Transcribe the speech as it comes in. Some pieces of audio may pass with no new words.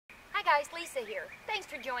Hi guys, Lisa here. Thanks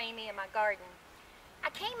for joining me in my garden. I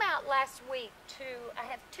came out last week I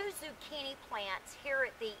have two zucchini plants here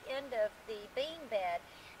at the end of the bean bed,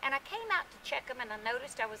 and I came out to check them and I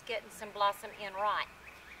noticed I was getting some blossom end rot.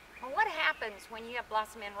 Well, what happens when you have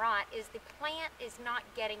blossom end rot is the plant is not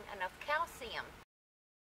getting enough calcium.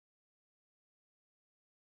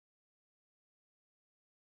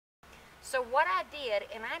 So what I did,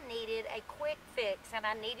 and I needed a quick fix, and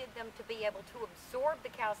I needed them to be able to absorb the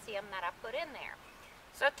calcium that I put in there.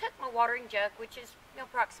 So I took my watering jug, which is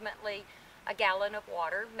approximately a gallon of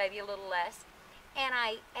water, maybe a little less, and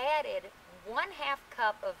I added 1/2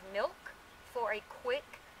 cup of milk for a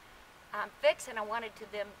quick fix, and I wanted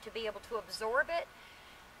them to be able to absorb it.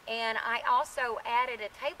 And I also added a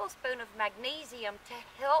tablespoon of magnesium to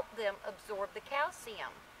help them absorb the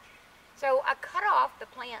calcium. So I cut off the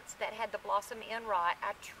plants that had the blossom end rot.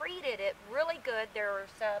 I treated it really good. There are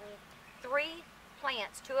three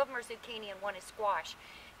plants. 2 of them are zucchini and 1 is squash.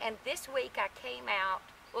 And this week I came out,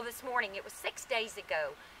 well, this morning, it was 6 days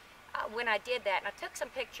ago when I did that. And I took some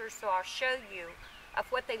pictures, so I'll show you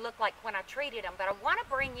of what they look like when I treated them. But I want to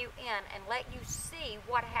bring you in and let you see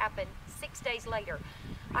what happened 6 days later.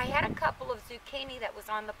 I had a couple of zucchini that was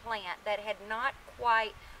on the plant that had not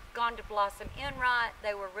quite gone to blossom end rot.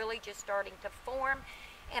 They were really just starting to form,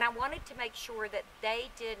 and I wanted to make sure that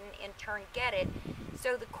they didn't in turn get it.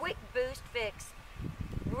 So the quick boost fix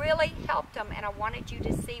really helped them, and I wanted you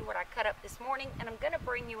to see what I cut up this morning. And I'm going to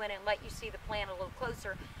bring you in and let you see the plant a little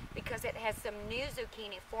closer because it has some new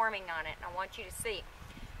zucchini forming on it, and I want you to see.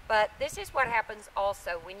 But this is what happens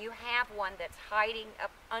also when you have one that's hiding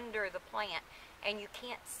up under the plant and you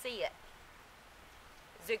can't see it.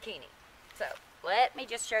 Zucchini. So let me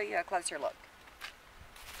just show you a closer look.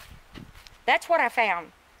 That's what I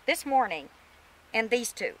found this morning in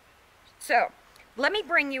these two. So let me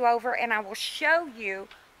bring you over and I will show you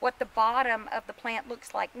what the bottom of the plant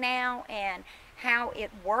looks like now and how it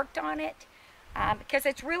worked on it, because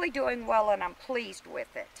it's really doing well and I'm pleased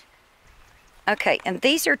with it. Okay, and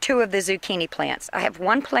these are 2 of the zucchini plants. I have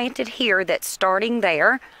one planted here that's starting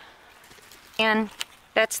there, and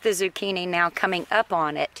that's the zucchini now coming up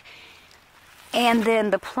on it. And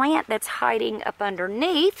then the plant that's hiding up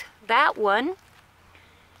underneath, that one,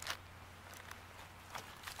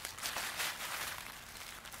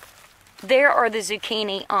 there are the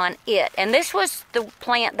zucchini on it. And this was the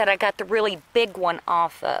plant that I got the really big one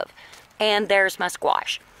off of. And there's my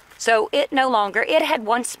squash. So it no longer, it had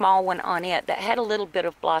one small one on it that had a little bit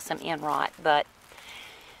of blossom end rot, but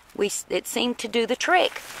it seemed to do the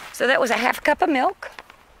trick. So that was a 1/2 cup of milk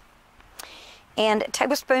and a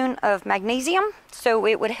tablespoon of magnesium, so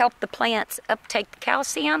it would help the plants uptake the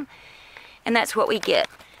calcium, and that's what we get.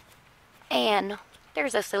 And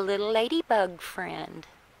there's us a little ladybug friend.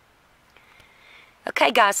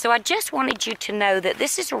 Okay guys, so I just wanted you to know that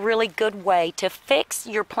this is a really good way to fix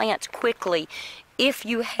your plants quickly if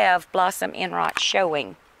you have blossom end rot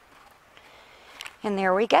showing. And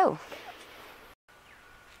there we go.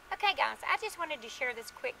 Okay guys, I just wanted to share this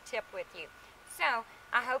quick tip with you. So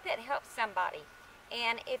I hope it helps somebody.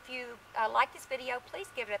 And if you like this video, please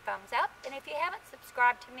give it a thumbs up. And if you haven't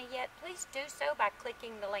subscribed to me yet, please do so by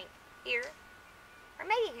clicking the link here, or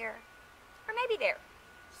maybe here, or maybe there,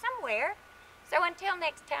 somewhere. So until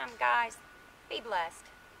next time, guys, be blessed.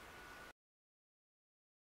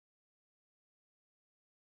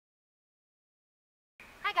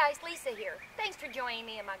 Hi guys, Lisa here. Thanks for joining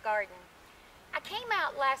me in my garden. I came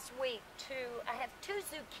out last week I have 2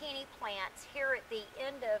 zucchini plants here at the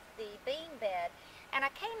end of the bean bed, and I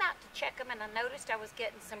came out to check them and I noticed I was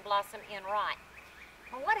getting some blossom end rot.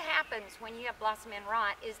 Well, what happens when you have blossom end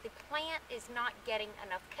rot is the plant is not getting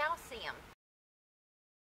enough calcium.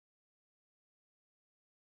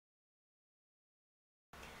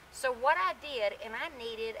 So what I did, and I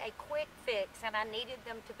needed a quick fix, and I needed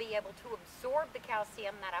them to be able to absorb the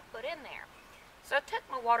calcium that I put in there. So I took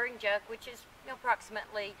my watering jug, which is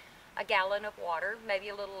approximately a gallon of water, maybe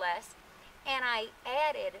a little less, and I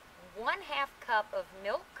added 1/2 cup of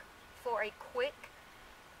milk for a quick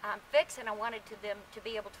fix, and I wanted them to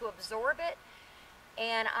be able to absorb it.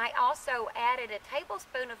 And I also added a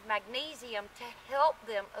tablespoon of magnesium to help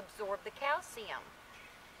them absorb the calcium.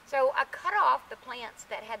 So I cut off the plants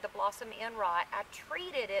that had the blossom end rot. I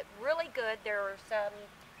treated it really good. There are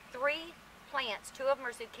 3 plants. 2 of them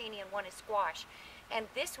are zucchini and 1 is squash. And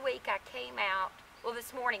this week I came out, well,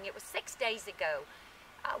 this morning, it was 6 days ago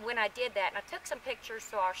when I did that. And I took some pictures,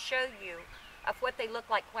 so I'll show you of what they look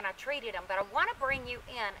like when I treated them. But I want to bring you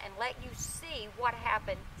in and let you see what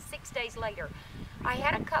happened 6 days later. I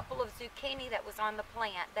had a couple of zucchini that was on the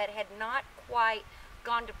plant that had not quite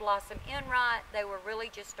gone to blossom end rot. They were really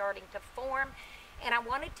just starting to form, and I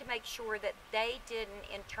wanted to make sure that they didn't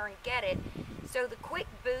in turn get it. So the quick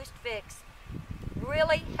boost fix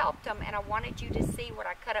really helped them, and I wanted you to see what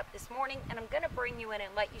I cut up this morning, and I'm going to bring you in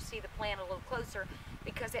and let you see the plant a little closer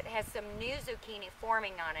because it has some new zucchini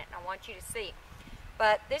forming on it, and I want you to see.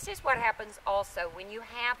 But this is what happens also when you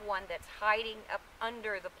have one that's hiding up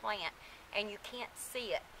under the plant and you can't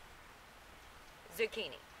see it.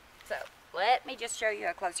 Zucchini. So let me just show you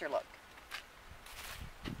a closer look.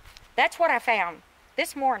 That's what I found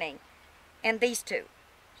this morning and these two.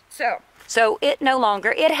 So it no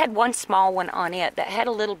longer, it had one small one on it that had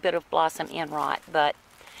a little bit of blossom end rot, but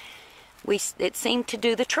it seemed to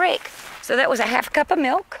do the trick. So that was a half cup of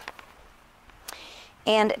milk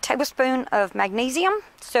and a tablespoon of magnesium,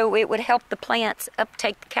 so it would help the plants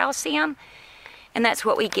uptake the calcium, and that's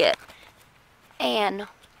what we get. And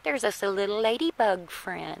there's us a little ladybug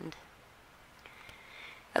friend.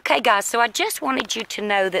 Okay guys, so I just wanted you to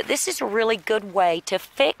know that this is a really good way to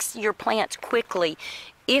fix your plants quickly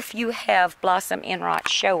if you have blossom end rot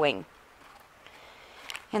showing.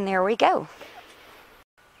 And there we go.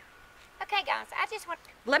 Okay guys,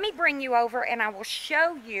 let me bring you over and I will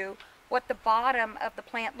show you what the bottom of the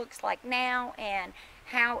plant looks like now and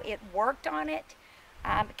how it worked on it,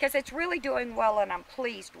 because it's really doing well and I'm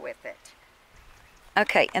pleased with it.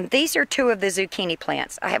 Okay, and these are two of the zucchini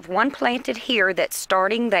plants. I have one planted here that's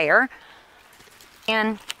starting there,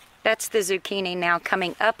 and that's the zucchini now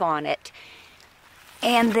coming up on it.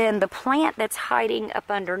 And then the plant that's hiding up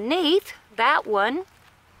underneath, that one,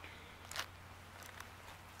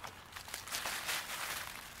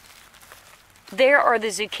 there are the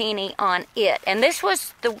zucchini on it. And this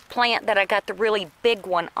was the plant that I got the really big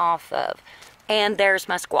one off of. And there's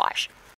my squash.